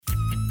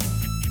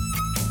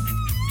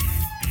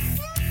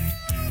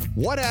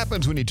What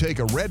happens when you take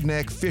a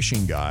redneck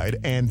fishing guide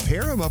and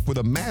pair him up with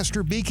a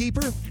master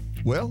beekeeper?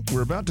 Well,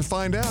 we're about to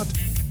find out.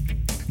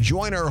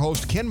 Join our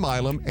host Ken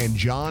Milam and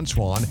John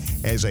Swan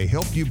as they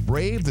help you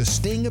brave the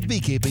sting of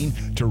beekeeping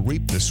to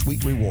reap the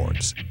sweet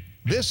rewards.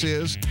 This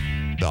is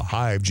the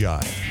Hive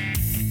Jive.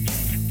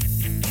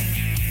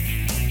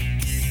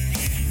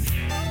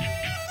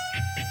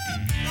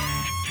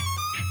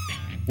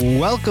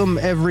 Welcome,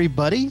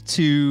 everybody,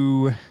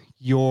 to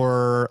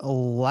your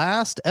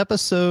last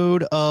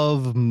episode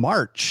of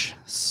March.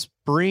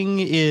 Spring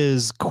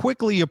is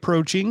quickly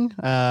approaching.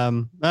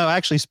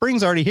 Actually,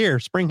 spring's already here.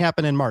 Spring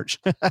happened in March.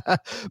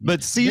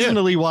 But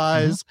seasonally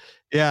wise,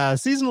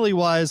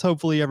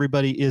 hopefully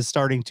everybody is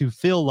starting to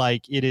feel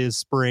like it is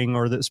spring,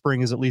 or that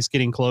spring is at least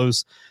getting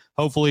close.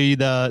 Hopefully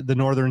the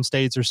northern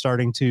states are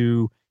starting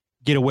to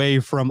get away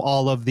from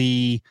all of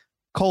the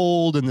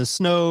cold and the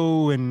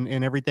snow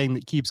and everything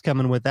that keeps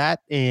coming with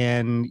that,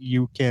 and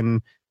you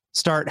can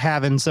start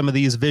having some of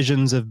these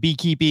visions of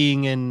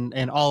beekeeping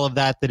and all of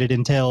that it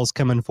entails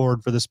coming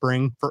forward for the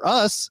spring. For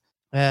us,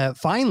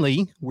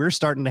 finally, we're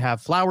starting to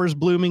have flowers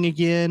blooming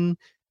again.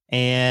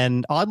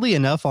 And oddly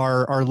enough,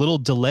 our little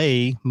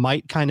delay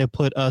might kind of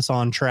put us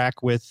on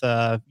track with,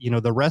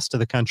 the rest of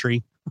the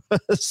country.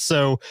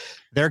 So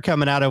they're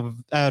coming out of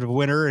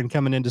winter and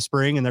coming into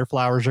spring, and their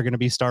flowers are going to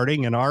be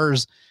starting. And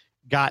ours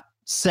got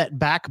set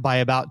back by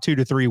about 2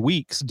 to 3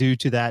 weeks due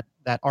to that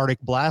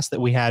Arctic blast that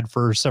we had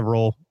for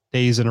several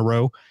days in a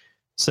row.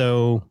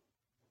 So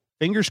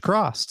fingers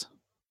crossed.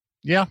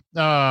 Yeah.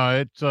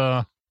 It's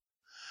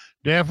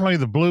definitely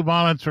the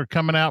bluebonnets are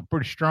coming out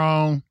pretty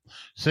strong.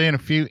 Seeing a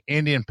few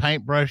Indian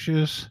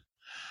paintbrushes,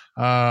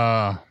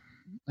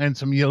 and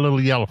some little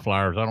yellow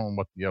flowers. I don't know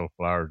what the yellow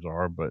flowers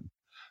are, but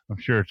I'm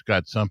sure it's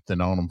got something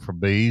on them for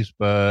bees.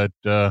 But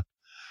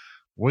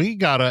we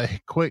got a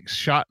quick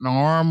shot in the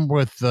arm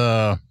with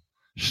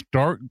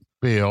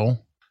Starkbill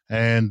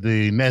and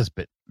the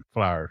Nesbit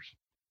flowers.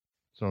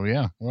 So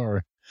yeah,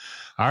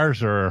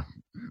 ours are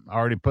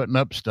already putting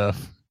up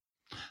stuff.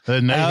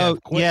 Oh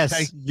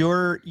yes,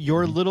 your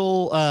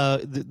little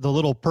the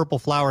little purple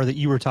flower that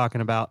you were talking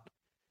about.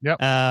 Yep.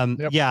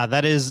 Yeah,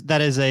 that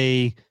is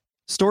a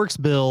stork's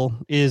bill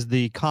is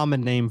the common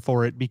name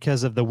for it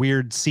because of the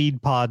weird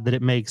seed pod that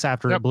it makes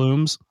after it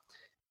blooms.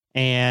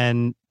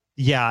 And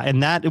yeah,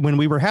 and that when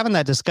we were having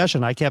that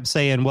discussion, I kept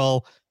saying,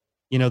 well,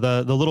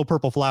 the little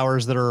purple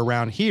flowers that are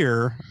around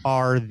here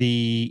are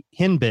the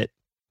henbit.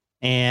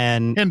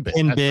 And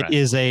henbit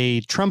is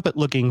a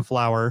trumpet-looking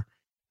flower.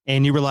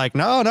 And you were like,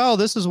 no,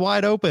 this is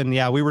wide open.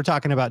 Yeah, we were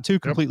talking about two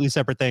completely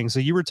separate things. So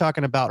you were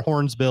talking about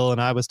hornsbill,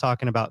 and I was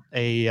talking about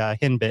a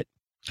henbit.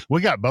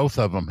 We got both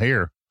of them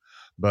here,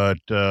 but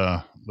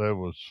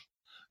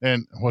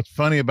and what's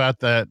funny about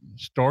that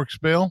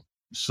storksbill,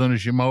 as soon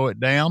as you mow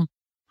it down,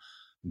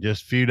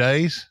 just a few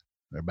days,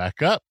 they're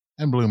back up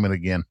and blooming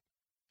again.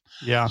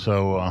 Yeah.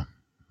 So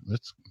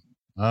it's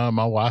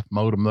my wife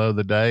mowed them the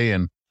other day,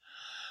 and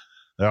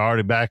they're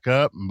already back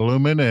up and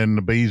blooming, and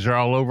the bees are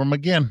all over them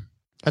again.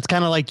 That's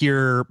kind of like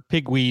your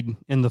pigweed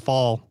in the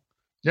fall.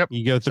 Yep.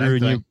 You go through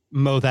and you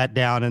mow that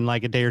down, and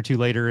like a day or two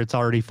later, it's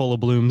already full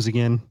of blooms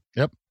again.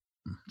 Yep.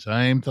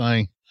 Same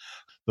thing.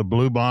 The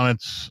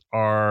bluebonnets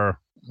are,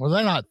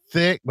 they're not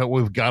thick, but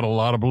we've got a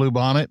lot of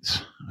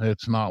bluebonnets.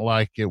 It's not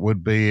like it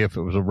would be if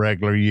it was a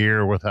regular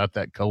year without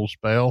that cold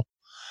spell.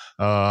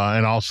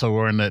 And also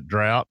we're in that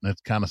drought, and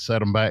it's kind of set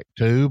them back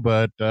too.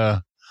 But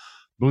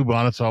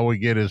bluebonnets, all we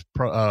get is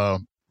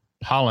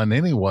pollen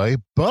anyway.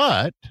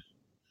 But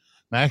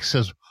Max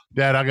says,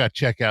 Dad, I got to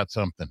check out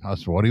something. I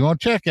said, what do you want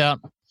to check out?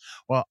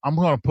 Well, I'm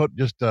going to put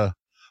just a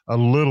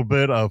little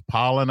bit of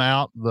pollen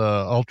out, the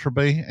Ultra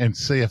Bee, and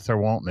see if they're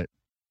wanting it,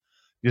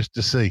 just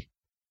to see.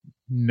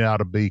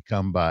 Not a bee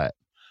come by it.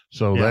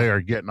 So they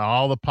are getting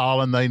all the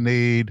pollen they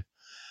need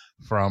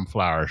from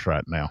flowers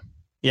right now.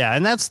 Yeah,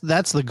 and that's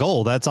the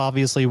goal. That's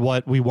obviously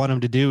what we want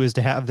them to do, is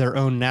to have their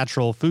own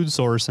natural food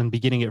source and be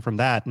getting it from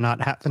that,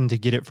 not having to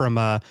get it from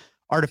a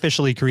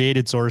artificially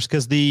created source,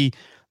 because the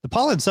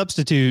pollen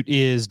substitute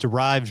is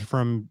derived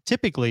from,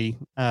 typically,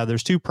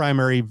 there's two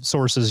primary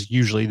sources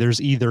usually.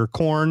 There's either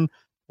corn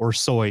or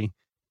soy,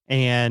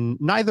 and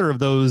neither of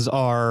those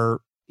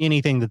are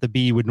anything that the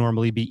bee would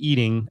normally be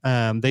eating.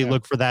 They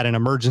look for that in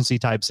emergency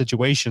type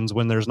situations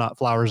when there's not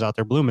flowers out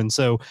there blooming.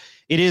 So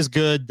it is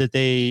good that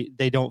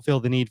they don't feel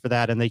the need for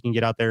that, and they can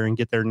get out there and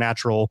get their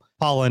natural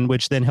pollen,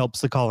 which then helps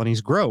the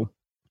colonies grow.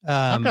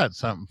 I've got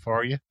something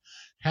for you.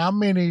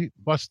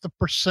 What's the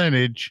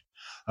percentage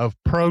of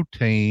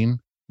protein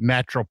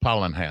natural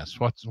pollen has?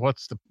 What's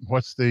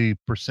the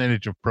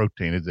percentage of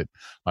protein? Is it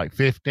like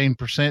 15%,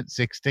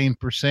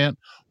 16%?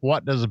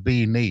 What does a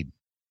bee need?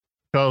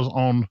 Because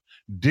on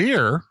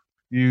deer,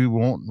 you're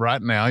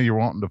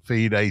wanting to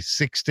feed a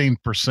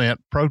 16%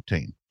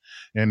 protein.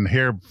 And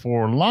here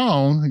before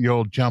long,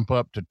 you'll jump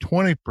up to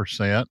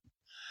 20%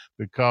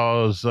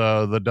 because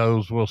the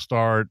does will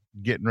start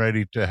getting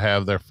ready to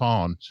have their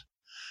fawns.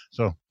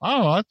 So I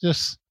don't know.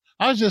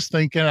 I was just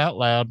thinking out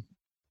loud.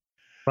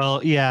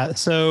 Well, yeah.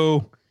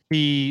 So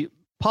the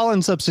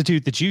pollen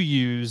substitute that you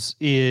use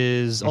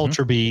is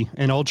Ultra B,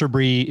 and Ultra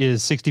B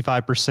is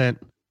 65%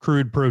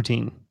 crude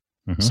protein.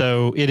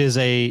 So it's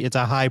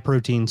a high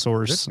protein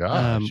source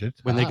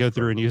when they go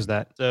through and use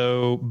that.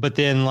 So, but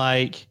then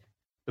like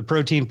the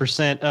protein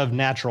percent of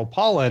natural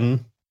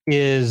pollen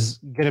is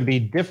going to be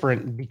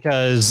different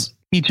because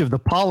each of the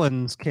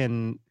pollens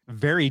can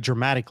vary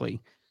dramatically.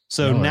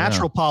 So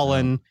natural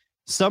pollen,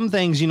 some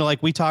things,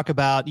 like we talk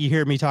about, you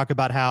hear me talk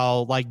about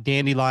how like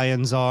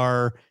dandelions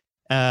are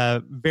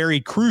very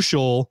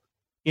crucial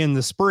in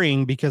the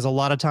spring because a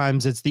lot of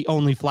times it's the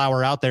only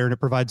flower out there and it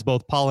provides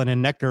both pollen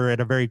and nectar at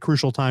a very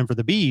crucial time for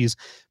the bees.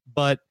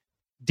 But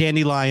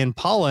dandelion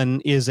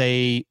pollen is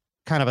a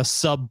kind of a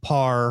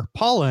subpar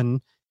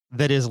pollen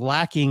that is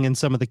lacking in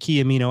some of the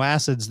key amino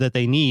acids that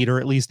they need, or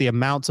at least the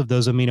amounts of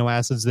those amino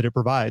acids that it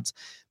provides.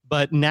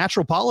 But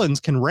natural pollens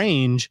can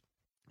range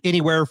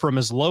anywhere from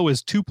as low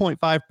as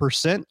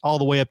 2.5% all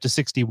the way up to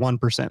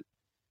 61%.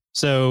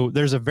 So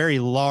there's a very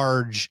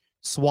large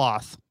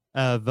swath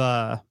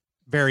of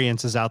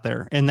variances out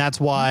there. And that's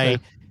why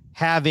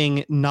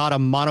having not a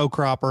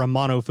monocrop or a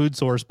mono food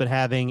source, but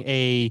having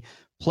a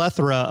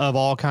plethora of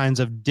all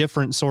kinds of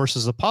different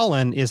sources of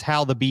pollen is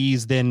how the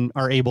bees then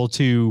are able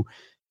to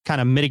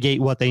kind of mitigate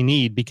what they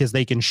need, because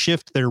they can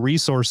shift their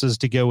resources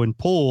to go and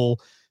pull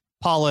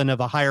pollen of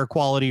a higher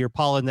quality or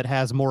pollen that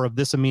has more of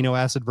this amino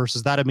acid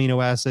versus that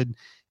amino acid.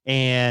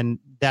 And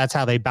that's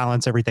how they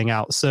balance everything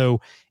out.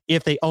 So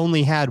if they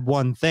only had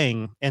one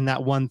thing and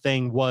that one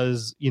thing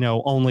was,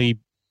 only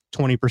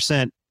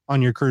 20%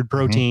 on your crude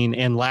protein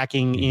and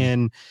lacking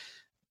in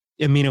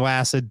amino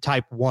acid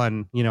type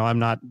 1,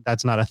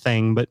 that's not a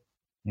thing, but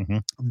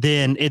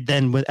then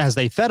as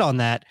they fed on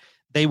that,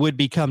 they would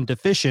become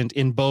deficient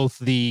in both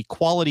the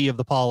quality of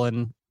the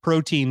pollen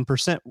protein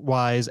percent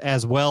wise,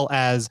 as well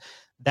as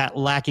that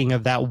lacking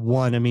of that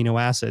one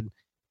amino acid.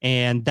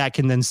 And that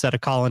can then set a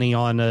colony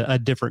on a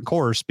different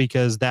course,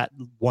 because that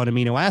one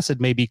amino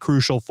acid may be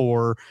crucial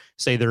for,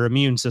 say, their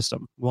immune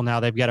system. Well, now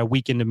they've got a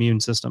weakened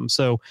immune system.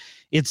 So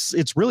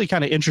it's really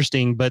kind of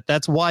interesting, but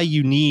that's why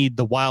you need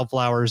the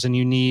wildflowers and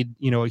you need,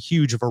 a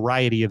huge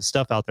variety of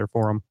stuff out there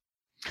for them.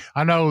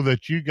 I know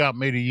that you got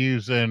me to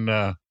use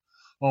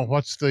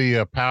what's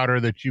the powder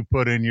that you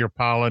put in your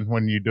pollen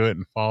when you do it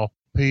in fall?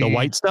 The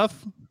white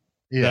stuff?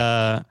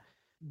 Yeah.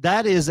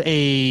 That is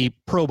a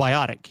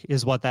probiotic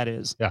is what that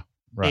is. Yeah.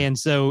 Right. And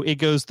so it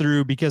goes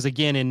through, because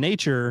again, in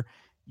nature,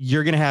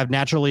 you're going to have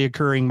naturally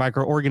occurring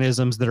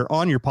microorganisms that are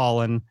on your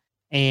pollen,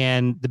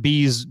 and the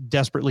bees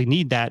desperately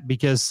need that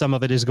because some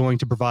of it is going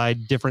to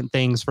provide different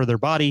things for their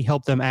body,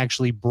 help them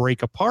actually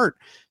break apart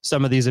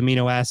some of these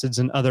amino acids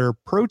and other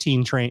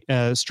protein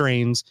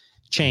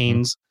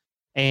chains.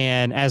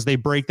 And as they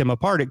break them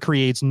apart, it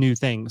creates new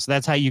things.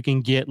 That's how you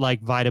can get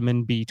like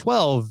vitamin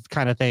B12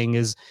 kind of thing,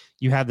 is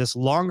you have this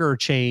longer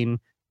chain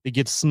that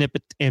gets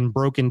snipped and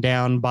broken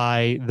down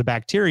by the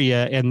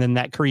bacteria, and then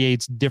that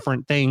creates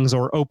different things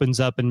or opens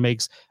up and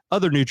makes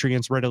other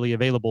nutrients readily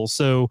available.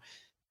 So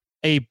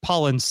a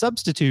pollen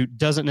substitute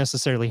doesn't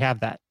necessarily have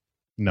that.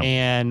 No.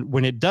 And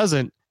when it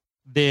doesn't,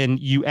 then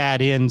you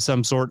add in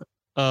some sort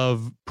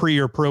of pre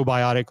or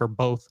probiotic or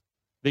both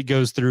that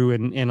goes through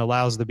and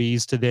allows the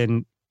bees to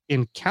then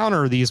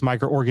encounter these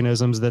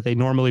microorganisms that they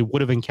normally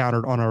would have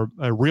encountered on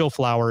a real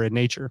flower in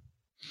nature.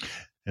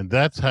 And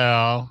that's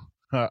how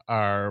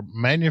our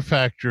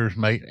manufacturers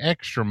make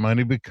extra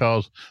money,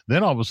 because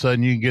then all of a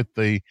sudden you get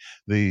the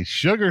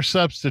sugar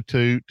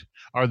substitute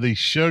or the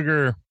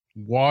sugar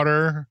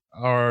water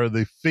or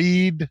the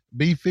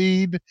bee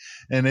feed,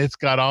 and it's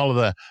got all of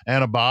the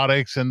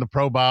antibiotics and the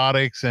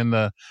probiotics and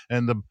the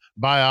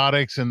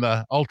biotics and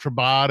the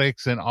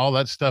ultrabiotics and all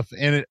that stuff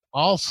in it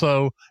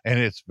also, and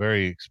it's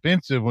very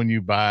expensive when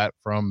you buy it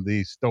from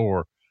the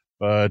store.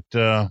 But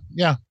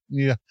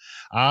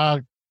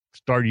I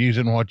started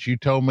using what you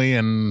told me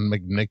and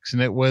mixing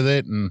it with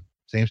it, and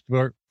seems to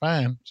work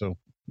fine. So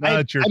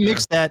I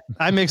mix that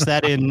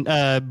in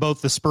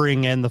both the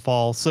spring and the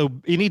fall. So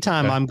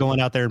anytime I'm going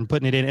out there and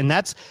putting it in, and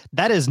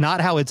that is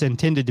not how it's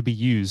intended to be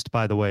used,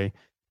 by the way.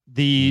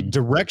 The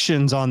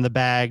directions on the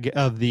bag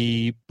of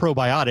the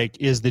probiotic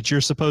is that you're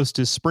supposed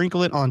to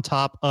sprinkle it on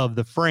top of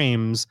the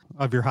frames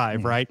of your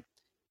hive, right?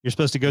 You're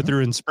supposed to go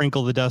through and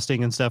sprinkle the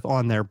dusting and stuff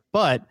on there.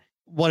 But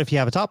what if you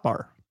have a top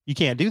bar? You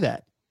can't do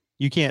that.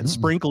 You can't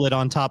sprinkle it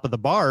on top of the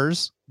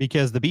bars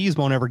because the bees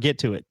won't ever get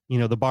to it.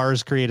 The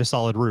bars create a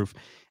solid roof.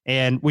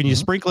 And when you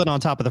sprinkle it on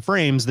top of the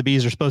frames, the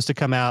bees are supposed to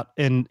come out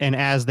and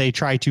as they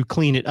try to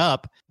clean it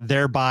up,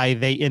 thereby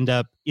they end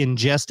up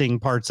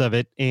ingesting parts of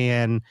it,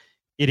 and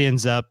it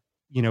ends up,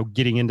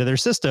 getting into their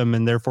system,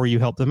 and therefore you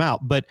help them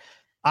out. But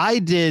I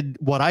did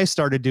what I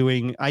started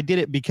doing. I did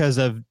it because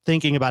of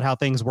thinking about how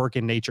things work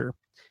in nature.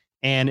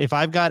 And if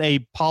I've got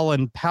a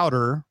pollen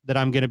powder that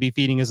I'm going to be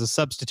feeding as a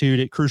substitute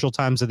at crucial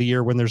times of the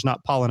year when there's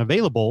not pollen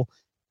available,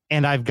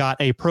 and I've got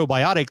a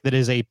probiotic that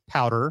is a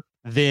powder,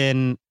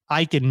 then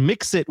I can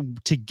mix it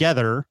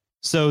together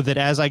so that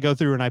as I go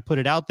through and I put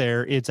it out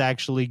there, it's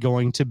actually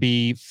going to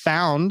be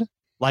found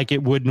like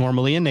it would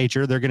normally in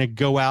nature. They're going to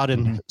go out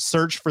and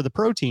search for the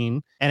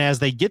protein. And as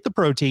they get the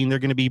protein, they're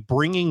going to be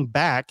bringing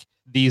back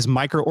these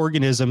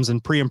microorganisms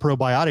and pre and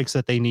probiotics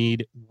that they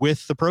need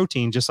with the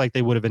protein, just like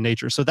they would have in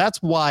nature. So that's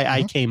why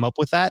I came up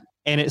with that.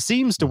 And it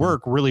seems to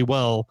work really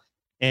well.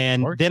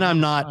 And then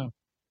I'm not,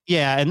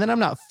 and then I'm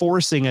not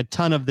forcing a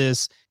ton of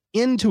this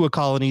into a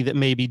colony that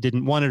maybe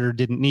didn't want it or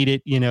didn't need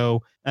it.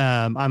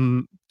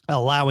 I'm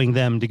allowing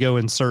them to go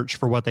and search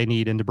for what they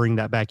need and to bring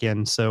that back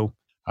in. So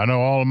I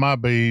know all of my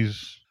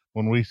bees,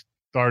 when we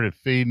started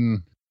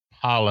feeding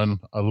pollen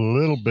a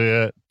little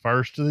bit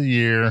first of the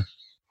year,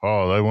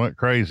 they went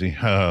crazy.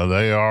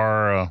 They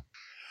got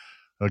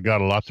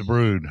a lot to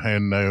brood,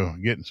 and they're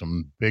getting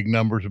some big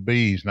numbers of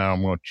bees. Now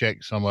I'm going to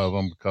check some of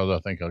them because I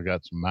think I've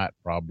got some mite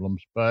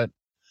problems. But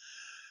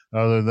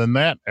other than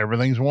that,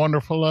 everything's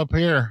wonderful up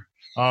here.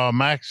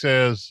 Max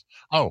says,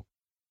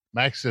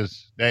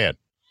 Dad,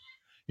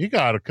 you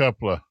got a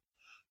couple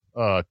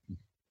of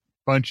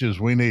bunches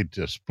we need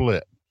to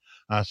split.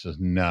 I says,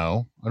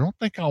 no, I don't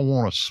think I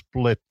want to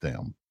split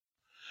them.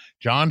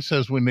 John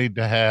says we need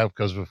to have,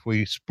 because if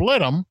we split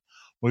them,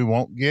 we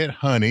won't get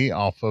honey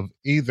off of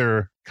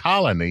either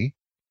colony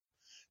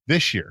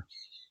this year.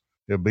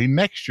 It'll be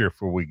next year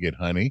before we get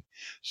honey.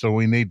 So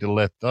we need to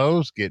let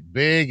those get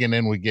big and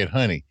then we get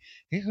honey.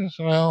 He says,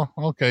 well,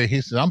 okay.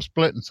 He says, I'm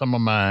splitting some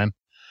of mine.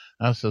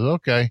 I says,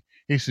 okay.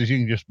 He says, you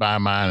can just buy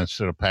mine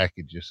instead of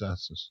packages. I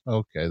says,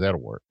 okay,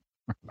 that'll work.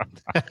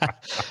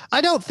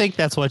 I don't think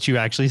that's what you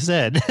actually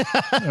said.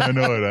 I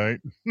know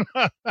it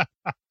ain't.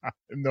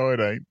 No, it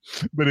ain't.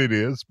 But it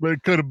is. But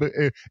it could have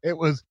been. It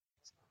was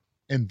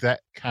in that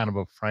kind of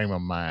a frame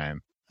of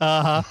mind.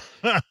 Yeah.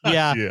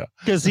 Yeah.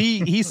 Because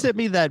he sent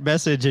me that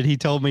message and he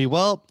told me,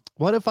 well,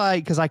 what if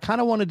because I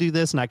kind of want to do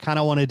this and I kind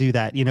of want to do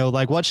that,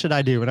 like, what should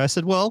I do? And I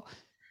said, well,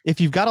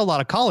 if you've got a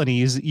lot of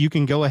colonies, you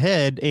can go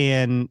ahead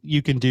and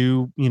you can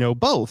do,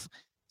 both.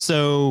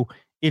 So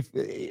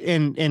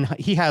and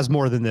he has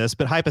more than this,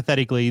 but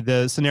hypothetically,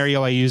 the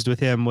scenario I used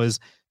with him was,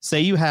 say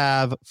you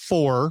have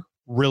 4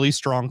 really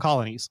strong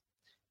colonies,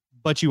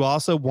 but you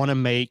also want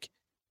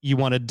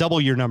to double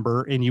your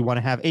number and you want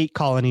to have 8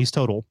 colonies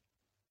total.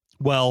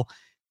 Well,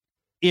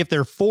 if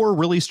there are 4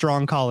 really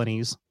strong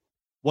colonies,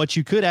 what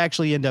you could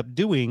actually end up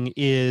doing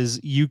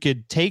is you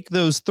could take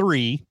those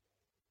 3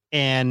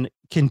 and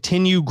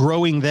continue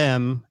growing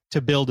them to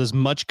build as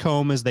much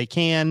comb as they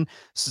can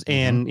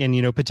and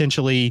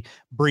potentially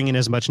bring in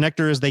as much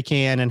nectar as they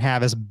can and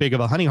have as big of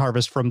a honey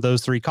harvest from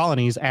those 3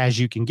 colonies as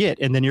you can get.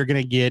 And then you're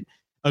going to get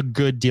a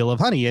good deal of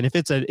honey. And if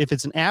it's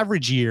an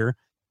average year,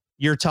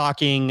 you're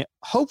talking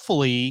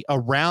hopefully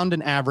around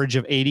an average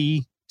of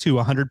 80 to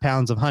 100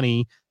 pounds of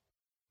honey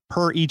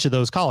per each of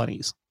those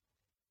colonies.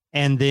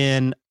 And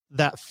then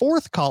that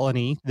 4th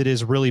colony that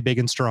is really big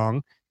and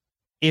strong,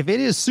 if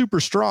it is super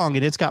strong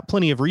and it's got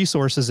plenty of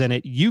resources in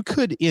it, you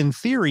could, in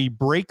theory,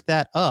 break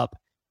that up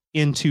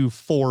into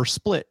 4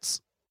 splits.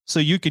 So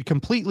you could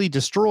completely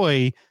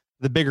destroy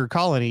the bigger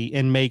colony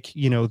and make,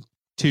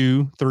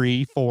 2,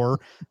 3, 4,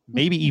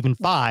 maybe even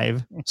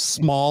 5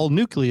 small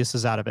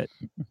nucleuses out of it.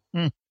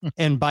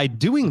 And by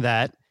doing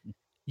that,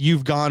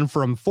 you've gone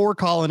from 4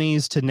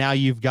 colonies to now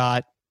you've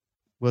got,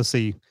 let's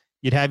see,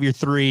 you'd have your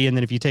 3. And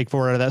then if you take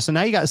 4 out of that, so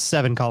now you got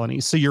 7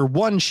 colonies. So you're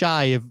 1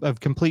 shy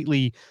of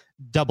completely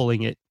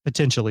doubling it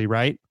potentially,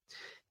 right?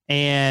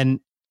 And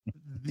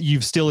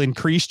you've still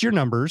increased your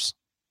numbers.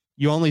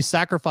 You only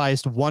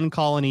sacrificed 1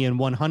 colony and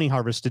 1 honey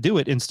harvest to do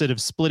it instead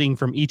of splitting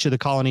from each of the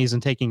colonies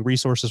and taking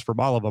resources from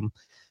all of them.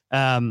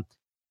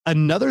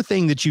 Another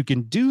thing that you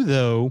can do,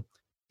 though,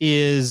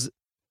 is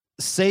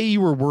say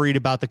you were worried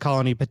about the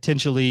colony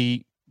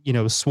potentially,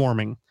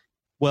 swarming.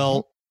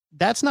 Well,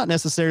 that's not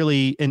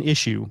necessarily an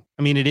issue.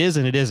 I mean, it is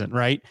and it isn't,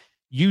 right?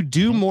 You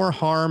do more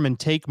harm and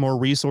take more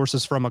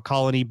resources from a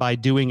colony by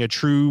doing a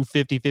true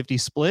 50-50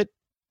 split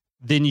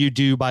than you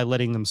do by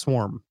letting them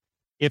swarm.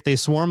 If they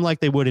swarm like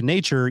they would in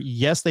nature,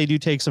 yes, they do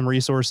take some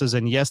resources,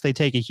 and yes, they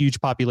take a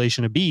huge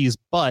population of bees.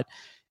 But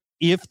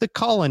if the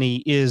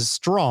colony is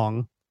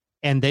strong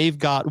and they've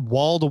got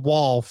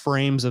wall-to-wall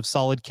frames of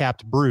solid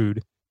capped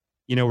brood,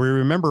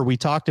 we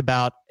talked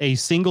about a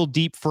single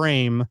deep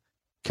frame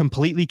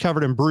completely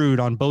covered in brood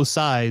on both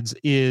sides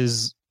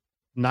is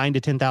 9,000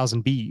 to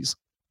 10,000 bees,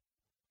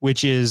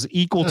 which is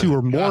equal to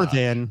or more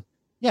than,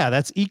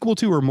 that's equal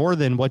to or more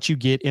than what you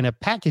get in a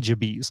package of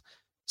bees.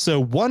 So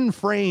 1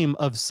 frame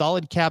of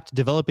solid capped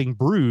developing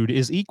brood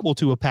is equal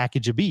to a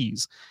package of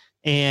bees.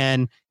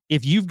 And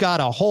if you've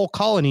got a whole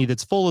colony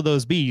that's full of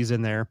those bees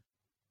in there,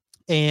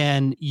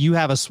 and you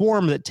have a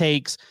swarm that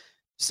takes,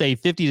 say,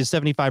 50 to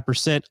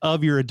 75%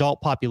 of your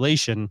adult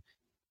population,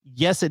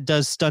 yes, it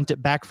does stunt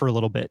it back for a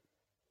little bit.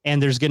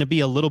 And there's going to be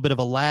a little bit of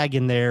a lag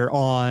in there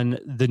on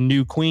the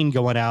new queen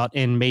going out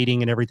and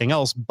mating and everything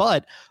else.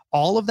 But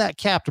all of that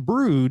capped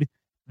brood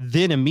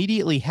then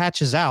immediately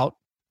hatches out,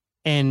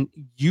 and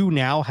you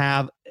now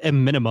have a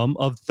minimum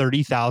of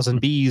 30,000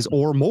 bees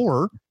or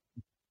more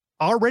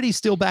already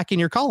still back in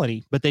your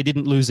colony, but they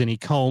didn't lose any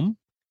comb.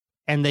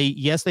 And they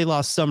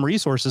lost some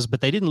resources,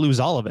 but they didn't lose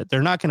all of it.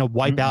 They're not going to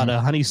wipe out a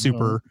honey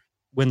super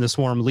when the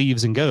swarm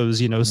leaves and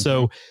goes,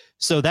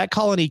 so that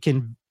colony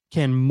can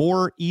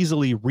more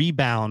easily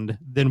rebound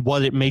than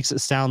what it makes it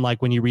sound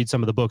like when you read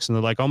some of the books and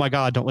they're like, oh my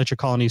God, don't let your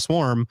colony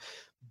swarm.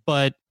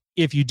 But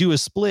if you do a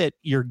split,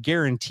 you're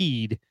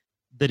guaranteed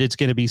that it's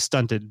going to be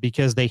stunted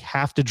because they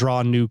have to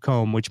draw new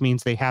comb, which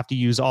means they have to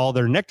use all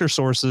their nectar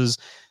sources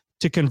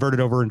to convert it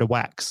over into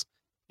wax.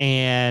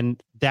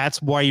 And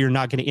that's why you're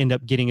not going to end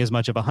up getting as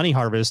much of a honey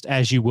harvest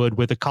as you would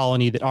with a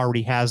colony that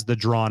already has the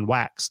drawn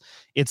wax.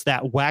 It's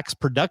that wax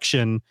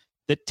production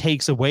that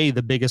takes away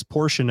the biggest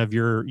portion of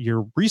your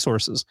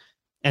resources.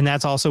 And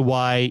that's also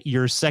why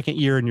your second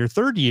year and your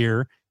third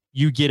year,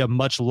 you get a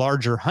much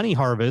larger honey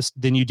harvest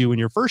than you do in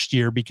your first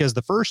year, because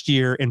the first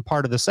year and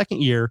part of the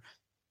second year,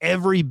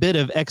 every bit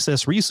of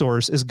excess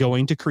resource is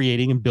going to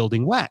creating and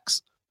building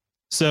wax.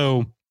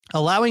 So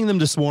allowing them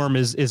to swarm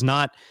is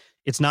not,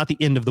 it's not the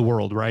end of the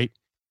world, right?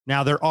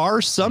 Now, there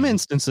are some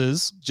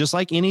instances, just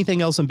like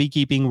anything else in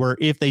beekeeping, where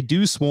if they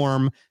do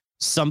swarm,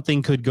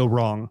 something could go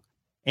wrong.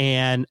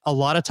 And a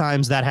lot of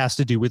times that has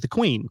to do with the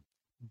queen.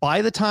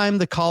 By the time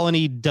the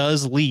colony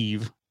does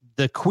leave,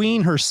 the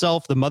queen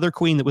herself, the mother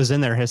queen that was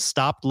in there, has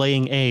stopped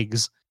laying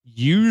eggs,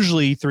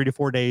 usually 3 to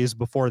 4 days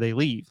before they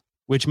leave,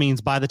 which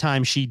means by the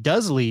time she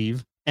does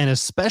leave, and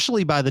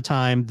especially by the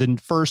time the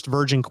first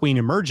virgin queen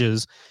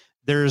emerges,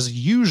 there's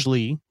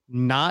usually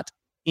not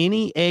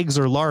any eggs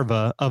or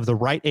larvae of the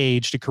right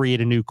age to create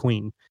a new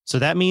queen. So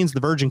that means the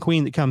virgin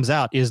queen that comes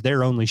out is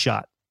their only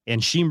shot,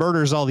 and she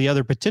murders all the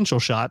other potential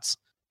shots.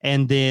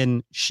 And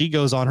then she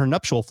goes on her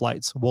nuptial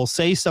flights. Well,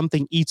 say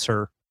something eats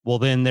her. Well,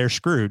 then they're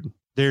screwed.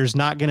 There's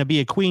not going to be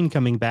a queen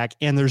coming back,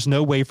 and there's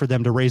no way for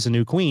them to raise a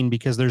new queen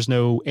because there's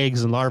no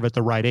eggs and larvae at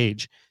the right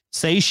age.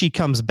 Say she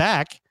comes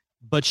back,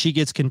 but she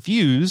gets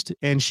confused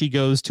and she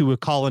goes to a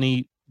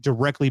colony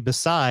directly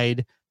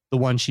beside the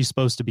one she's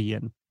supposed to be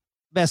in.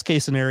 Best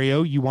case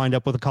scenario, you wind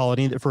up with a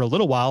colony that for a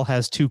little while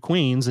has 2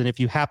 queens. And if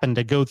you happen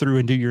to go through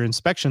and do your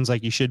inspections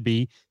like you should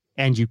be,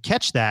 and you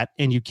catch that,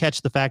 and you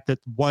catch the fact that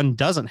one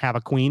doesn't have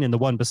a queen and the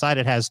one beside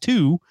it has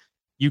 2,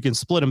 you can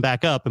split them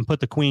back up and put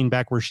the queen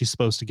back where she's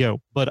supposed to go.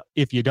 But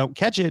if you don't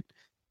catch it,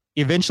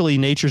 eventually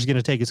nature's going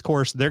to take its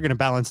course. They're going to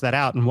balance that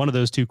out, and one of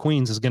those 2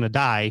 queens is going to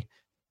die,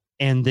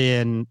 and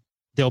then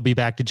they'll be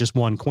back to just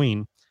 1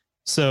 queen.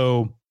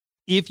 So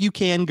if you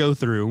can go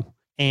through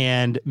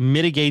and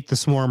mitigate the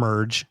swarm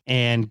urge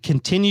and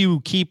continue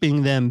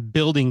keeping them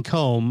building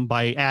comb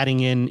by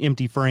adding in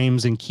empty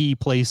frames and key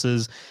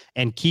places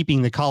and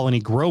keeping the colony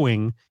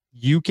growing,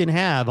 you can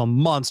have a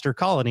monster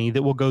colony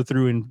that will go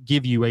through and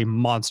give you a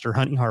monster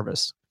honey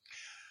harvest.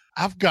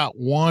 I've got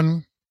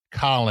one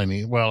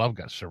colony. Well, I've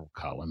got several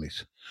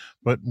colonies,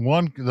 but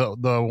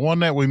the one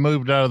that we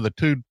moved out of the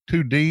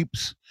two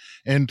deeps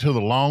into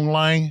the long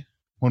lane,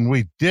 when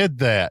we did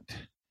that,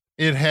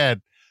 it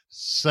had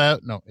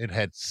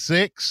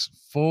 6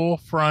 full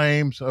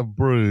frames of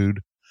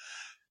brood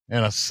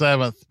and a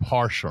 7th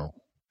partial.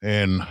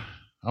 And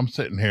I'm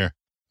sitting here,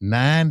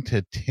 9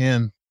 to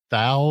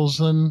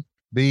 10,000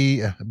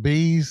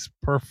 bees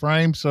per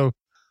frame. So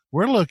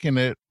we're looking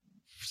at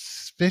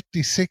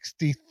 50,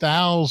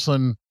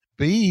 60,000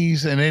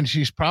 bees. And then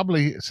she's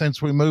probably,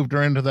 since we moved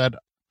her into that,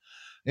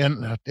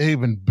 and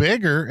even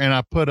bigger, and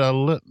I put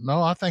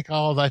I think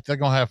all that, they're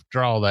going to have to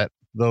draw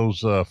those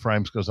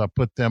frames, because I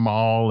put them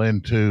all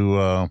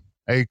into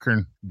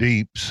acorn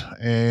deeps,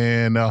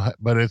 and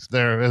but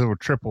they were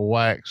triple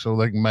wax, so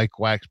they can make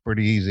wax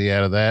pretty easy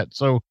out of that.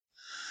 So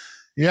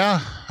yeah,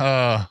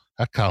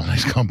 that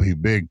colony's gonna be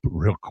big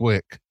real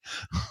quick.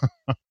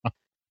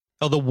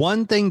 Oh, the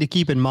one thing to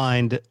keep in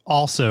mind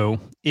also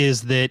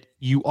is that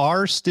you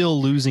are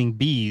still losing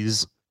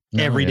bees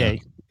every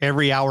day,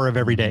 every hour of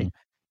every day.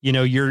 You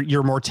know,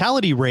 your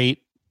mortality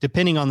rate,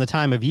 depending on the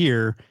time of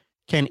year,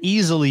 can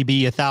easily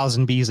be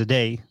 1,000 bees a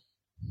day.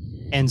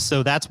 And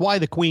so that's why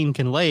the queen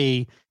can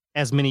lay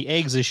as many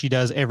eggs as she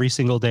does every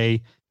single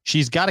day.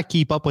 She's got to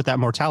keep up with that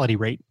mortality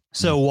rate.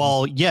 So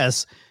while,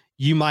 yes,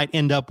 you might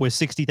end up with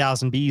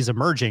 60,000 bees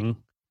emerging,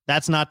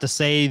 that's not to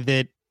say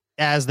that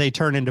as they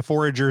turn into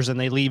foragers and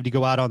they leave to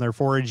go out on their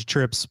forage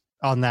trips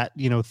on that,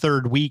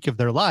 3rd week of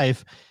their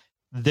life,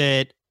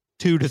 that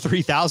 2,000 to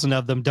 3,000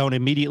 of them don't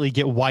immediately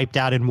get wiped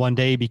out in one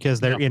day because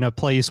they're in a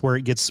place where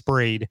it gets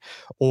sprayed,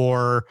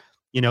 or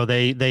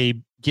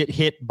they get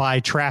hit by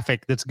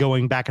traffic that's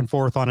going back and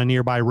forth on a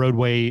nearby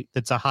roadway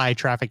that's a high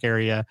traffic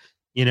area,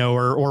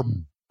 or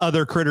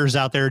other critters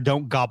out there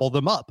don't gobble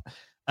them up.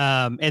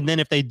 And then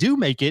if they do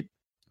make it,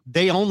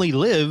 they only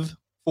live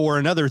for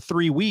another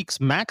 3 weeks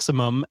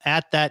maximum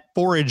at that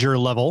forager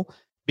level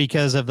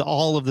because of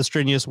all of the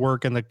strenuous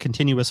work and the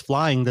continuous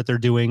flying that they're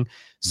doing.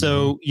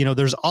 So,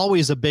 there's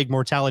always a big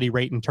mortality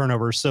rate and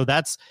turnover. So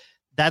that's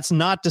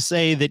not to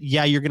say that,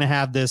 you're going to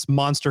have this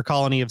monster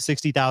colony of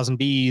 60,000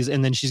 bees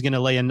and then she's going to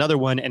lay another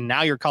one, and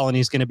now your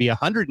colony is going to be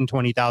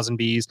 120,000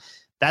 bees.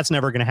 That's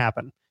never going to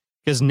happen,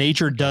 because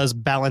nature does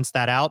balance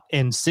that out.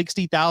 And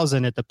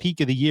 60,000 at the peak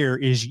of the year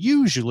is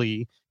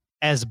usually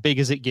as big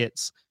as it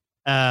gets.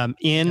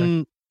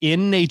 In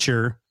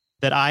nature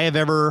that I have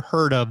ever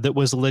heard of that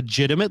was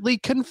legitimately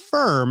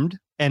confirmed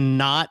and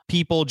not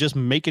people just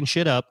making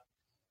shit up,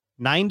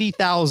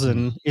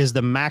 90,000 is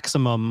the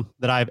maximum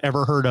that I've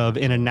ever heard of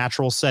in a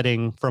natural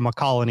setting from a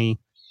colony.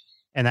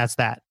 And that's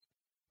that.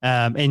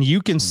 And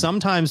you can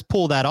sometimes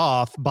pull that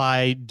off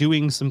by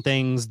doing some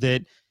things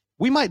that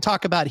we might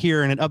talk about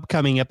here in an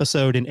upcoming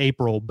episode in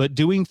April, but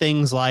doing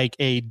things like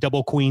a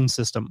double queen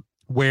system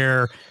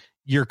where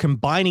you're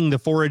combining the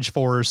forage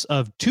force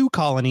of 2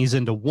 colonies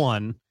into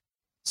one.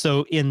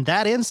 So in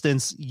that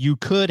instance, you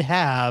could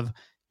have,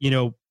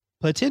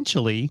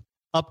 potentially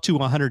up to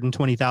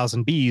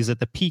 120,000 bees at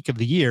the peak of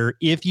the year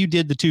if you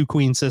did the 2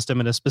 queen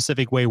system in a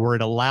specific way where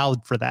it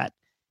allowed for that.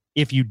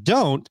 If you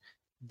don't,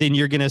 then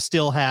you're going to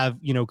still have,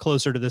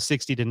 closer to the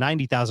 60 to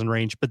 90,000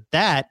 range. But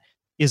that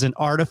is an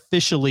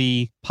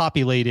artificially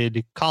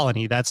populated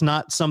colony. That's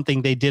not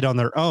something they did on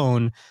their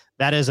own.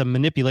 That is a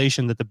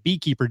manipulation that the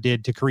beekeeper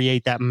did to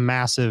create that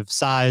massive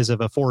size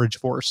of a forage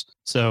force.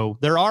 So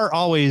there are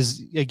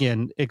always,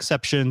 again,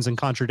 exceptions and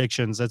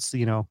contradictions. That's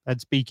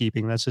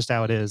beekeeping. That's just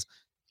how it is.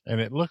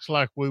 And it looks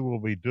like we will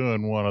be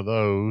doing one of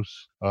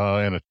those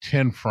in a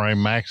 10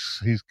 frame.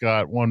 Max, he's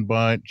got one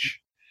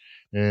bunch.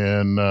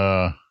 And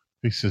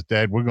he says,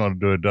 Dad, we're going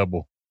to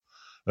do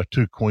a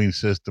 2 queen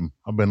system.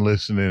 I've been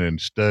listening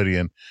and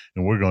studying,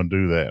 and we're going to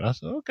do that. I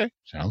said, okay,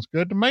 sounds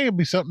good to me. It'll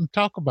be something to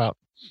talk about.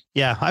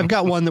 Yeah, I've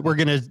got one that we're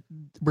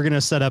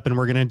gonna set up and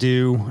we're gonna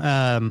do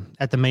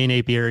at the main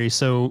apiary.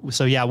 So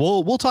yeah,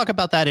 we'll talk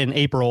about that in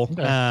April.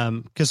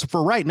 Okay. Because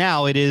for right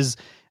now, it is,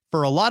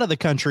 for a lot of the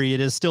country, it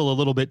is still a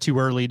little bit too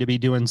early to be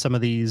doing some of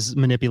these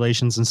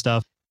manipulations and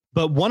stuff.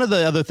 But one of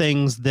the other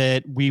things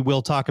that we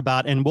will talk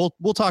about, and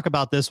we'll talk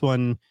about this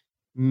one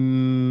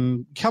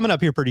coming up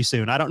here pretty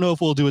soon. I don't know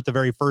if we'll do it the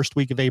very first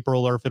week of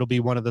April or if it'll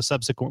be one of the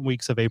subsequent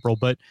weeks of April,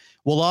 but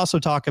we'll also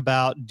talk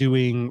about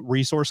doing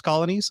resource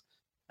colonies,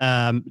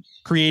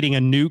 creating a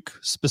nuke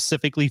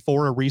specifically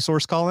for a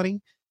resource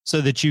colony so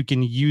that you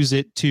can use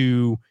it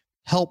to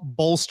help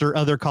bolster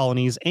other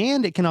colonies.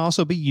 And it can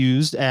also be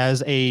used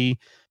as a,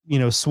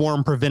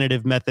 swarm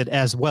preventative method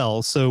as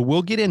well. So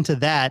we'll get into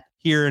that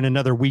here in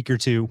another week or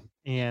two,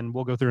 and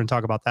we'll go through and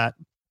talk about that.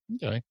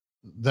 Okay.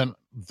 Then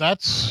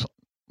that's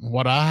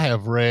what I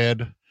have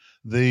read.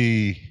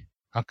 I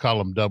call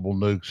them double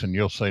nukes, and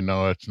you'll say,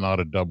 no, it's not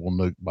a double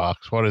nuke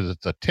box. What is it?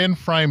 It's a 10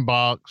 frame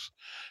box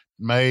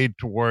made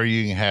to where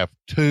you can have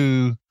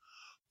 2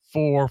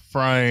 4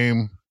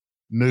 frame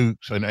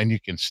nukes, and you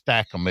can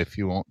stack them if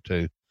you want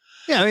to.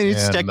 Yeah, I mean,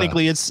 it's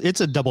technically it's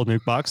a double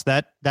nuke box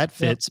that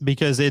fits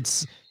because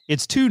it's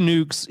 2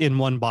 nukes in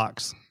one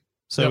box.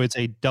 So It's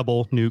a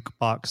double nuke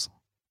box.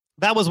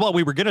 That was what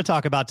we were going to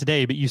talk about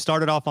today, but you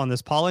started off on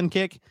this pollen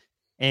kick,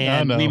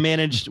 and we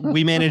managed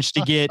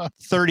to get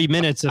 30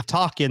 minutes of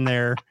talk in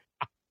there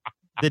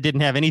that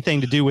didn't have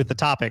anything to do with the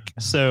topic.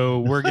 So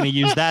we're going to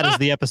use that as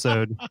the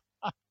episode.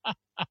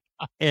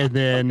 And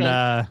then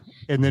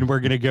we're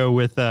going to go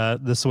with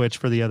the switch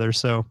for the other.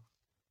 So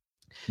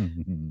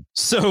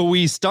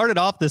we started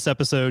off this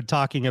episode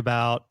talking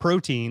about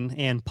protein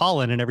and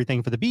pollen and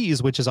everything for the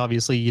bees, which is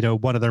obviously,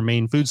 one of their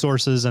main food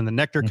sources, and the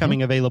nectar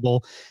coming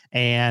available.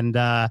 And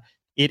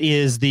it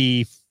is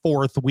the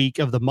 4th week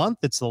of the month.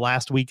 It's the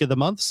last week of the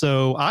month.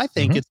 So I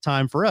think it's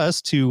time for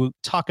us to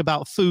talk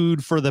about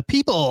food for the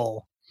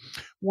people.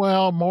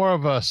 Well, more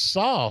of a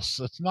sauce.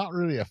 It's not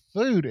really a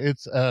food.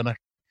 It's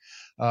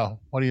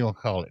what do you want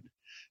to call it?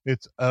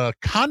 It's a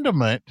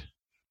condiment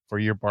for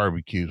your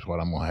barbecue is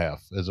what I'm going to have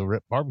as a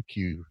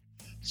barbecue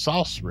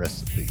sauce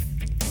recipe.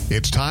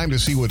 It's time to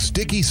see what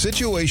sticky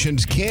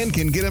situations Ken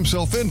can get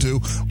himself into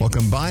while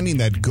combining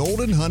that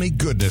golden honey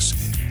goodness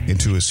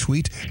into his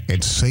sweet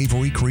and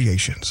savory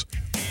creations.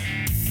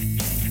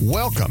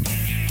 Welcome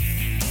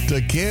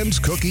to Ken's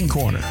Cooking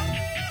Corner.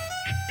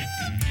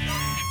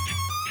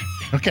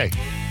 Okay,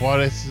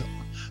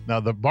 now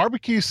the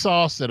barbecue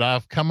sauce that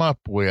I've come up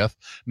with,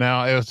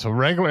 now it's a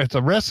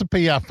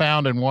recipe I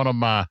found in one of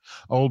my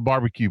old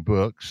barbecue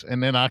books,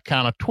 and then I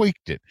kind of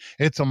tweaked it.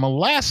 It's a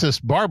molasses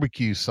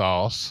barbecue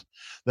sauce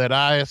that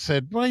I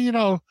said,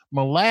 well,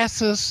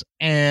 molasses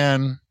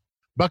and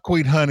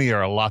buckwheat honey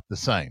are a lot the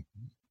same.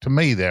 To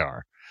me, they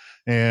are.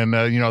 And,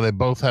 they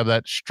both have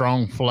that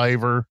strong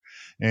flavor.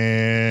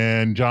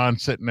 And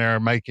John's sitting there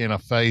making a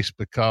face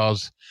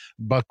because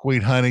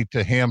buckwheat honey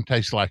to him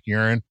tastes like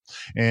urine,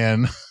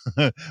 and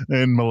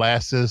and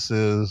molasses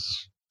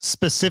is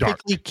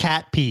specifically dark.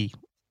 Cat pee,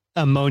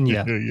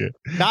 ammonia,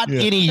 not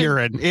any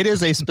urine. It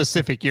is a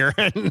specific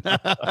urine.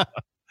 But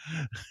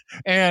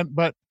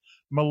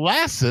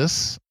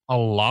molasses, a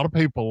lot of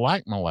people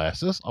like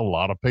molasses. A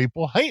lot of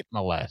people hate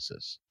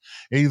molasses.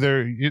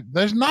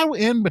 There's no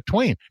in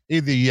between.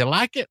 Either you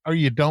like it or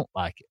you don't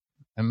like it.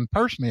 And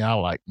personally, I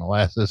like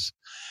molasses.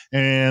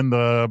 And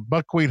the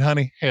buckwheat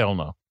honey, hell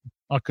no.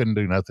 I couldn't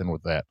do nothing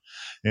with that.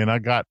 And I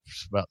got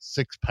about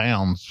 6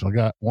 pounds. I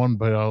got one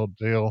big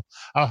deal.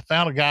 I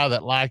found a guy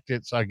that liked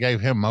it, so I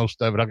gave him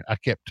most of it. I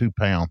kept 2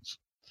 pounds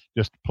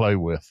just to play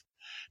with.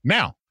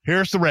 Now,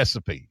 here's the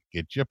recipe.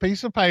 Get you a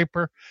piece of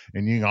paper,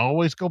 and you can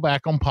always go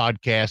back on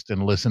podcast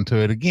and listen to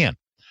it again.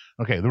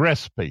 Okay, the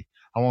recipe.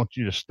 I want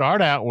you to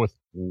start out with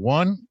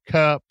 1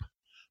 cup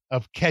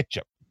of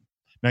ketchup.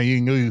 Now you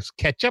can use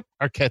ketchup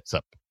or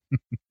ketchup.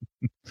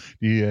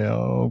 Yeah,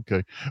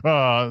 okay.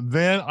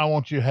 Then I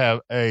want you to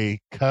have a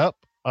cup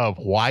of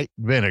white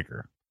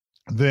vinegar.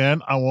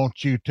 Then I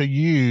want you to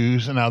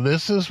use, now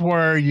this is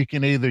where you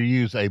can either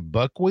use a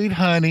buckwheat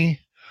honey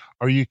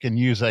or you can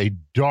use a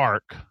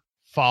dark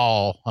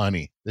fall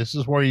honey. This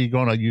is where you're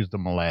going to use the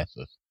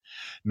molasses.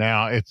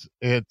 Now it's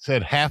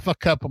at half a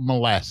cup of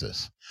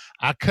molasses.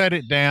 I cut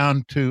it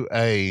down to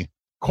a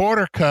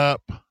quarter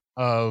cup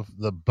of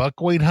the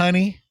buckwheat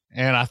honey.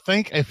 And I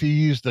think if you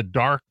use the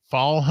dark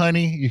fall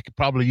honey, you could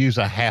probably use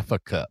a half a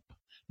cup.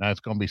 Now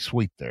it's going to be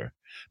sweet there.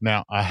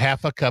 Now a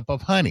half a cup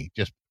of honey,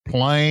 just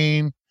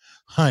plain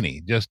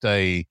honey, just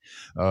a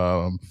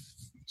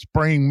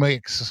spring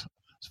mix,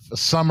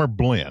 summer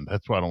blend.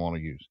 That's what I want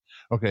to use.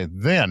 Okay,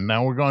 then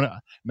now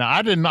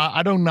I do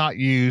not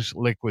use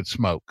liquid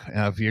smoke.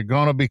 Now, if you're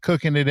going to be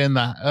cooking it in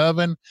the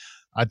oven,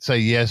 I'd say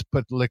yes,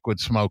 put liquid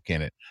smoke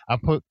in it. I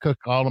cook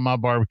all of my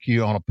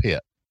barbecue on a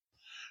pit.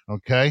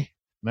 Okay.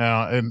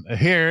 Now, and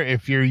here,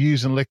 if you're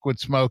using liquid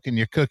smoke and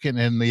you're cooking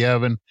in the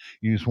oven,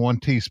 use 1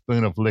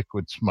 teaspoon of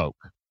liquid smoke,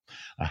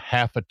 a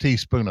half a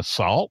teaspoon of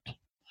salt,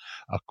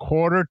 a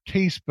quarter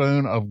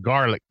teaspoon of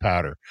garlic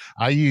powder.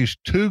 I use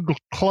 2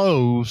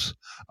 cloves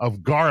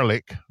of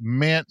garlic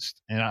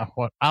minced, and I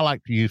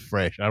like to use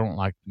fresh. I don't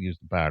like to use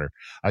the powder.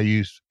 I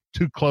use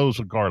 2 cloves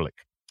of garlic.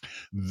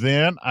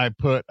 Then I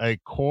put a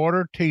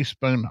quarter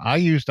teaspoon. I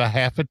used a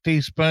half a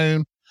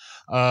teaspoon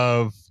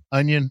of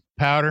onion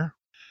powder.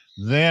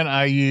 Then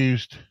I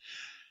used,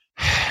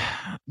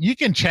 you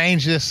can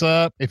change this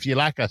up if you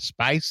like a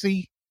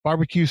spicy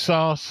barbecue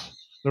sauce.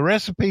 The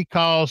recipe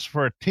calls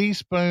for a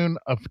teaspoon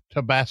of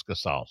Tabasco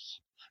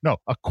sauce. No,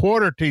 a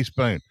quarter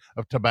teaspoon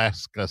of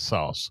Tabasco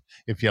sauce.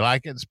 If you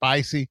like it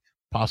spicy,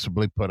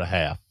 possibly put a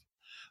half.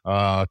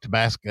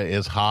 Tabasco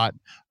is hot.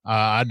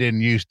 I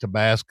didn't use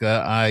Tabasco.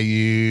 I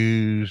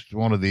used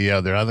one of the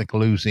other, I think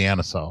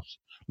Louisiana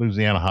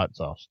hot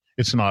sauce.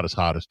 It's not as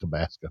hot as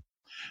Tabasco.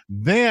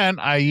 Then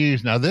I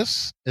use, now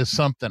this is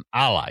something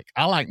I like.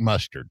 I like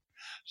mustard.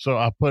 So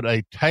I put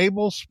a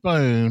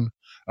tablespoon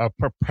of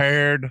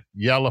prepared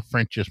yellow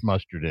French's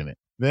mustard in it.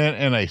 Then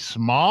in a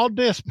small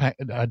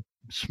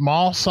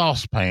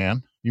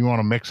saucepan, you want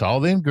to mix all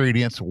the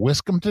ingredients,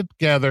 whisk them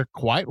together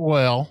quite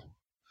well.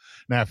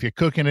 Now, if you're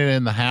cooking it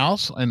in the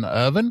house, in the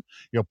oven,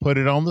 you'll put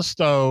it on the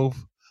stove,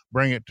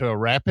 bring it to a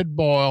rapid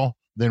boil,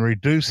 then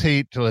reduce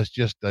heat till it's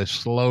just a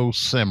slow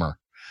simmer.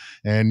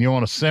 And you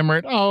want to simmer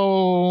it,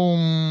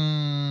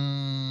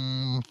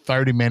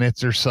 30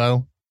 minutes or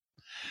so.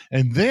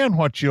 And then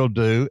what you'll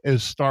do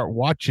is start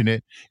watching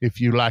it. If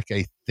you like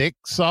a thick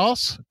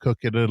sauce, cook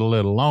it a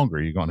little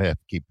longer. You're going to have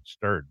to keep it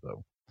stirred,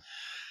 though.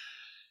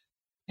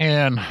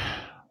 And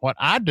what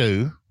I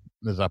do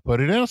is I put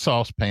it in a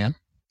saucepan.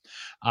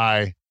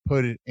 I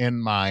put it in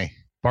my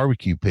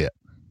barbecue pit.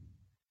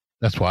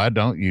 That's why I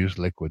don't use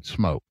liquid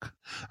smoke.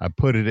 I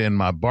put it in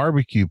my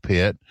barbecue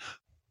pit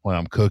when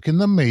I'm cooking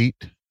the meat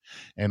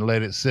and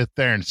let it sit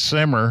there and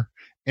simmer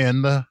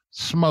in the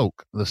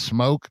smoke. The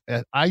smoke,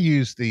 I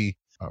use the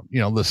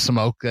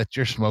smoke that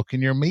you're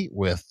smoking your meat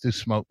with to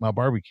smoke my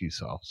barbecue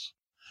sauce.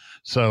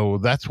 So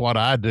that's what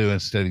I do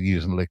instead of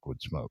using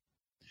liquid smoke.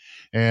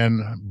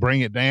 And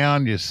bring it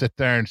down, you sit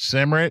there and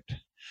simmer it.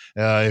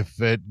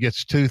 If it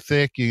gets too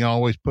thick, you can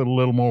always put a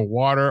little more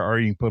water or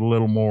you can put a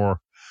little more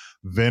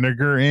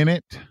vinegar in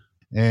it.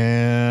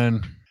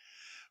 And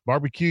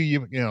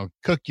barbecue,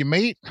 cook your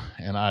meat,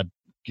 and I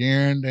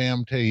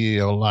guarantee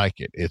you'll like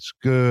it. It's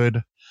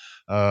good.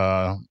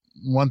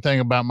 One thing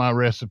about my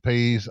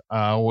recipes,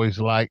 I always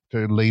like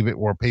to leave it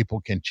where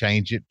people can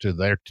change it to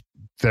their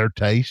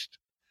taste.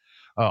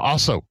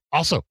 Also,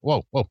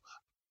 whoa,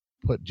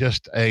 put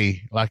just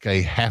a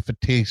half a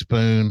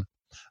teaspoon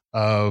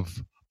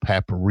of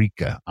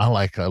paprika. I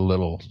like a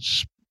little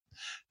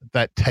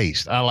that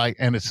taste.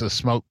 And it's a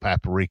smoked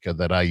paprika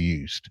that I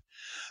used.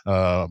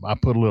 I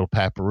put a little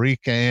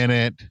paprika in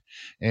it,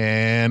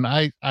 and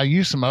I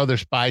use some other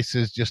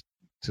spices just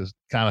to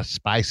kind of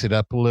spice it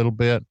up a little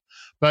bit,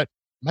 but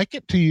make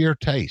it to your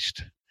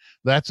taste.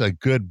 That's a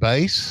good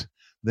base.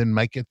 Then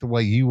make it the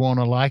way you want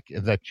to like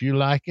it, that you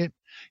like it.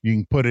 You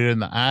can put it in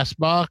the ice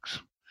box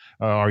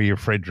or your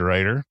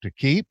refrigerator to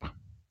keep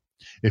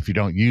if you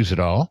don't use it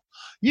all.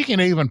 You can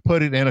even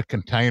put it in a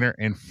container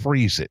and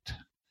freeze it,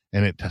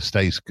 and it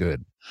stays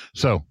good.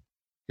 So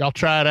y'all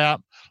try it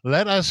out.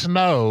 Let us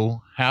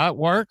know how it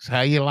works,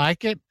 how you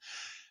like it.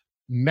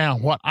 Now,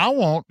 what I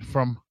want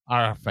from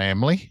our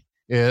family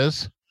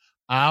is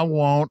I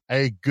want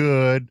a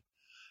good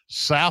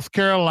South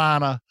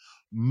Carolina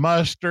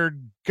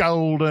mustard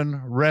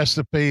golden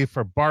recipe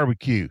for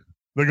barbecue.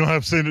 They're going to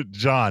have to send it to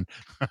John.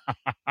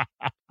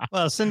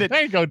 Well, send it.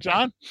 There you go,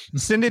 John.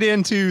 Send it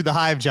into the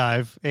Hive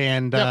Jive,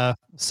 and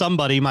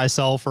somebody,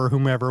 myself or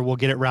whomever, will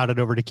get it routed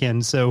over to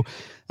Ken. So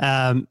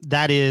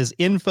that is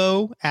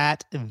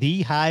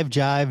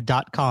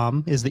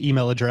info@thehivejive.com is the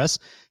email address.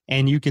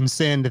 And you can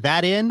send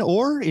that in,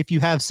 or if you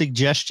have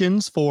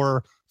suggestions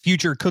for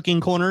future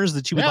cooking corners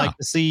that you would like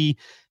to see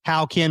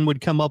how Ken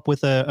would come up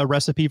with a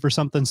recipe for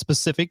something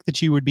specific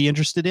that you would be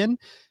interested in,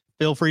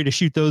 feel free to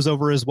shoot those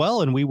over as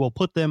well, and we will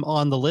put them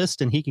on the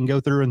list, and he can go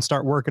through and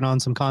start working on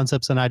some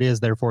concepts and ideas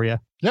there for you.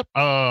 Yep.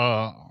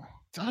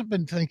 I've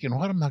been thinking,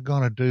 what am I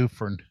going to do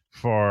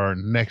for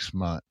next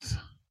month?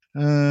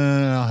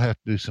 I'll have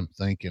to do some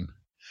thinking.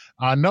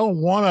 I know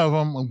one of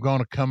them I'm going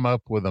to come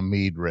up with a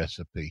mead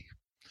recipe,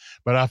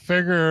 but I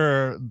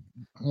figure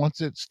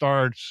once it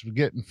starts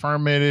getting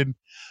fermented,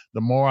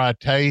 the more I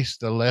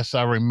taste, the less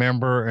I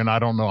remember, and I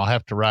don't know. I'll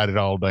have to write it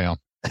all down.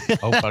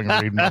 Hope I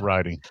can read my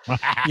writing.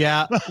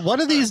 Yeah,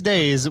 one of these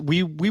days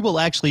we will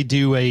actually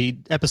do a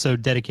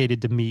episode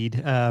dedicated to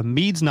mead.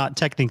 Mead's not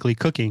technically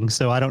cooking,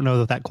 so I don't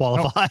know that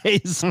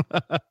qualifies.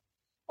 Well,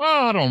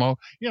 I don't know.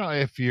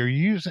 If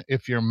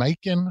you're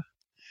making,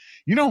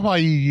 why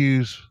you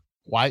use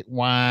white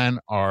wine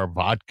or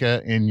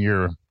vodka in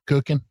your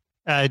cooking?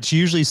 It's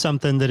usually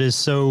something that is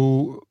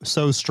so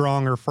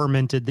strong or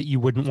fermented that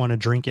you wouldn't want to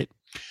drink it.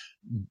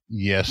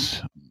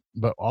 Yes,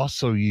 but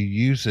also you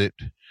use it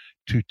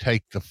to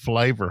take the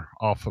flavor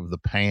off of the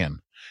pan.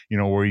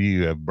 Where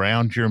you have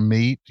browned your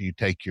meat, you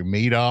take your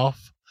meat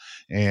off,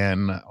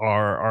 and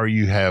or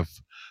you have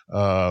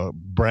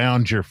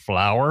browned your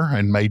flour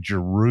and made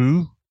your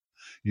roux.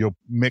 You'll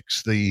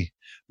mix the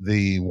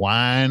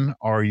wine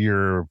or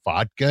your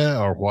vodka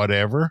or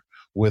whatever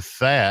with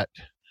that.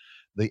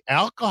 The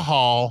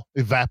alcohol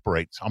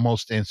evaporates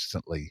almost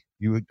instantly.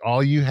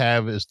 All you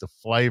have is the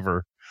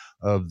flavor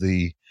of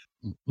the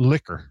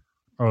liquor,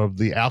 of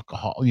the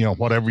alcohol,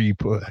 whatever you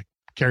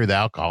carry the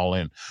alcohol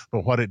in.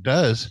 But what it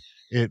does,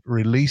 it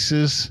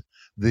releases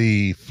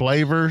the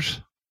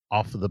flavors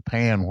off of the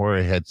pan where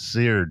it had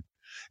seared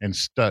and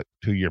stuck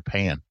to your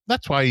pan.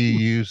 That's why you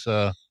use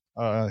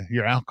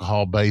your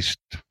alcohol-based,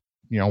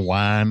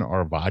 wine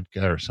or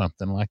vodka or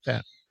something like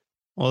that.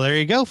 Well, there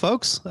you go,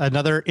 folks.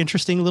 Another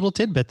interesting little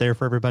tidbit there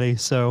for everybody.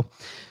 So,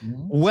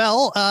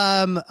 well,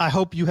 I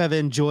hope you have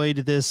enjoyed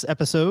this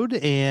episode,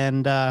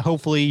 and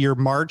hopefully your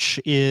March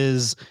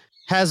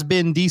has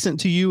been decent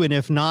to you. And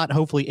if not,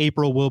 hopefully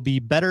April will be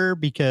better,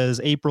 because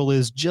April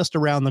is just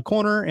around the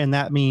corner, and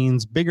that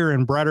means bigger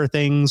and brighter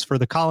things for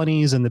the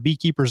colonies and the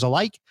beekeepers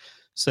alike.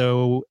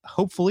 So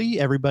hopefully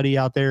everybody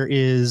out there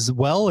is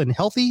well and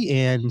healthy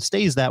and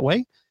stays that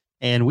way.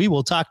 And we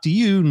will talk to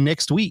you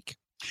next week.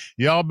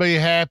 Y'all be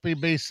happy,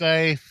 be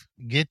safe,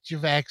 get your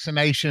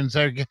vaccinations.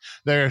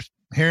 They're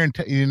here in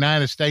the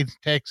United States,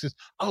 Texas.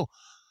 Oh,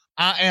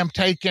 I am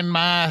taking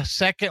my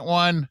second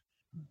one.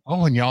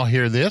 Oh, when y'all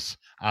hear this,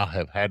 I'll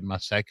have had my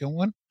second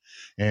one,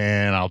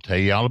 and I'll tell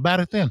you all about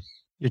it then.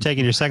 You're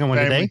taking your second one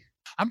today?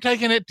 I'm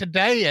taking it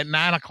today at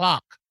 9:00.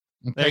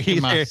 I'm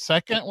taking my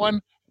second one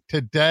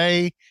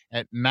today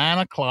at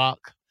 9:00.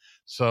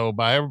 So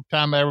by every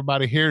time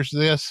everybody hears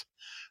this,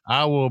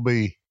 I will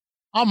be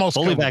almost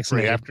fully COVID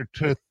vaccinated. Free.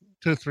 After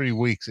 2 or 3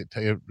 weeks.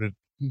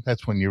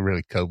 That's when you're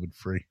really COVID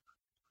free,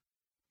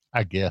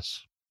 I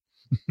guess.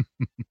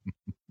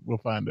 We'll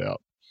find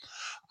out.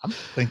 I'm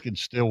thinking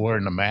still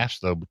wearing the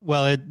mask though.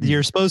 Well,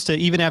 you're supposed to,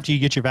 even after you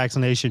get your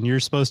vaccination, you're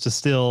supposed to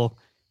still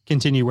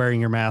continue wearing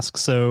your mask.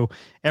 So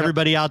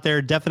everybody out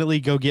there, definitely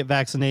go get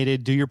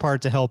vaccinated. Do your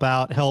part to help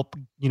out,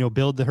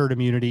 build the herd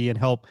immunity and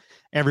help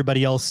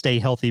everybody else stay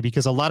healthy.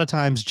 Because a lot of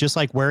times, just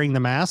like wearing the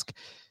mask,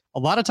 a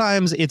lot of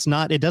times it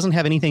doesn't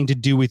have anything to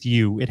do with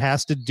you. It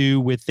has to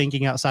do with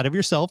thinking outside of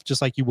yourself,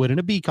 just like you would in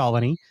a bee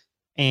colony,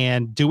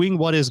 and doing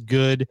what is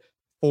good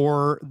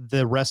for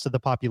the rest of the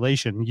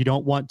population. You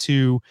don't want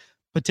to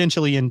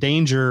potentially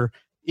endanger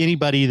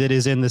anybody that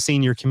is in the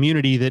senior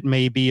community that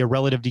may be a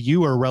relative to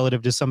you or a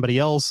relative to somebody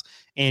else,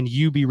 and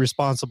you be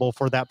responsible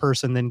for that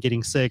person then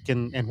getting sick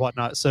and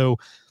whatnot. So,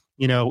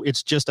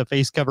 it's just a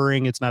face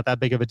covering. It's not that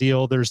big of a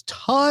deal. There's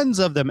tons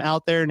of them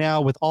out there now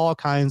with all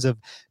kinds of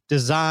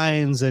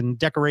designs and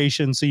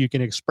decorations so you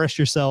can express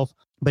yourself.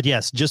 But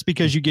yes, just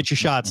because you get your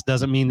shots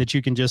doesn't mean that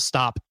you can just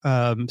stop.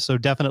 So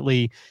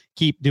definitely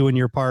keep doing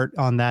your part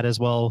on that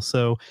as well.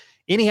 So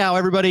anyhow,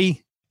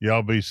 everybody,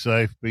 y'all be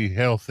safe, be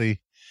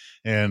healthy,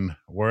 and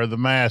wear the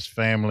mask,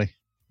 family.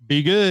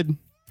 Be good.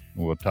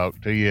 We'll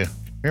talk to you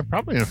here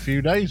probably in a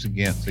few days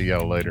again. See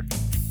y'all later.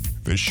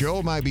 The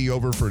show might be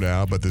over for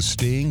now, but the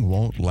sting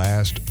won't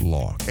last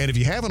long. And if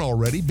you haven't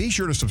already, be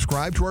sure to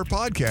subscribe to our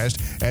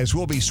podcast, as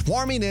we'll be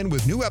swarming in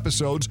with new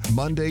episodes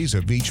Mondays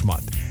of each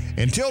month.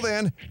 Until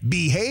then,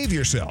 behave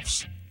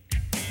yourselves.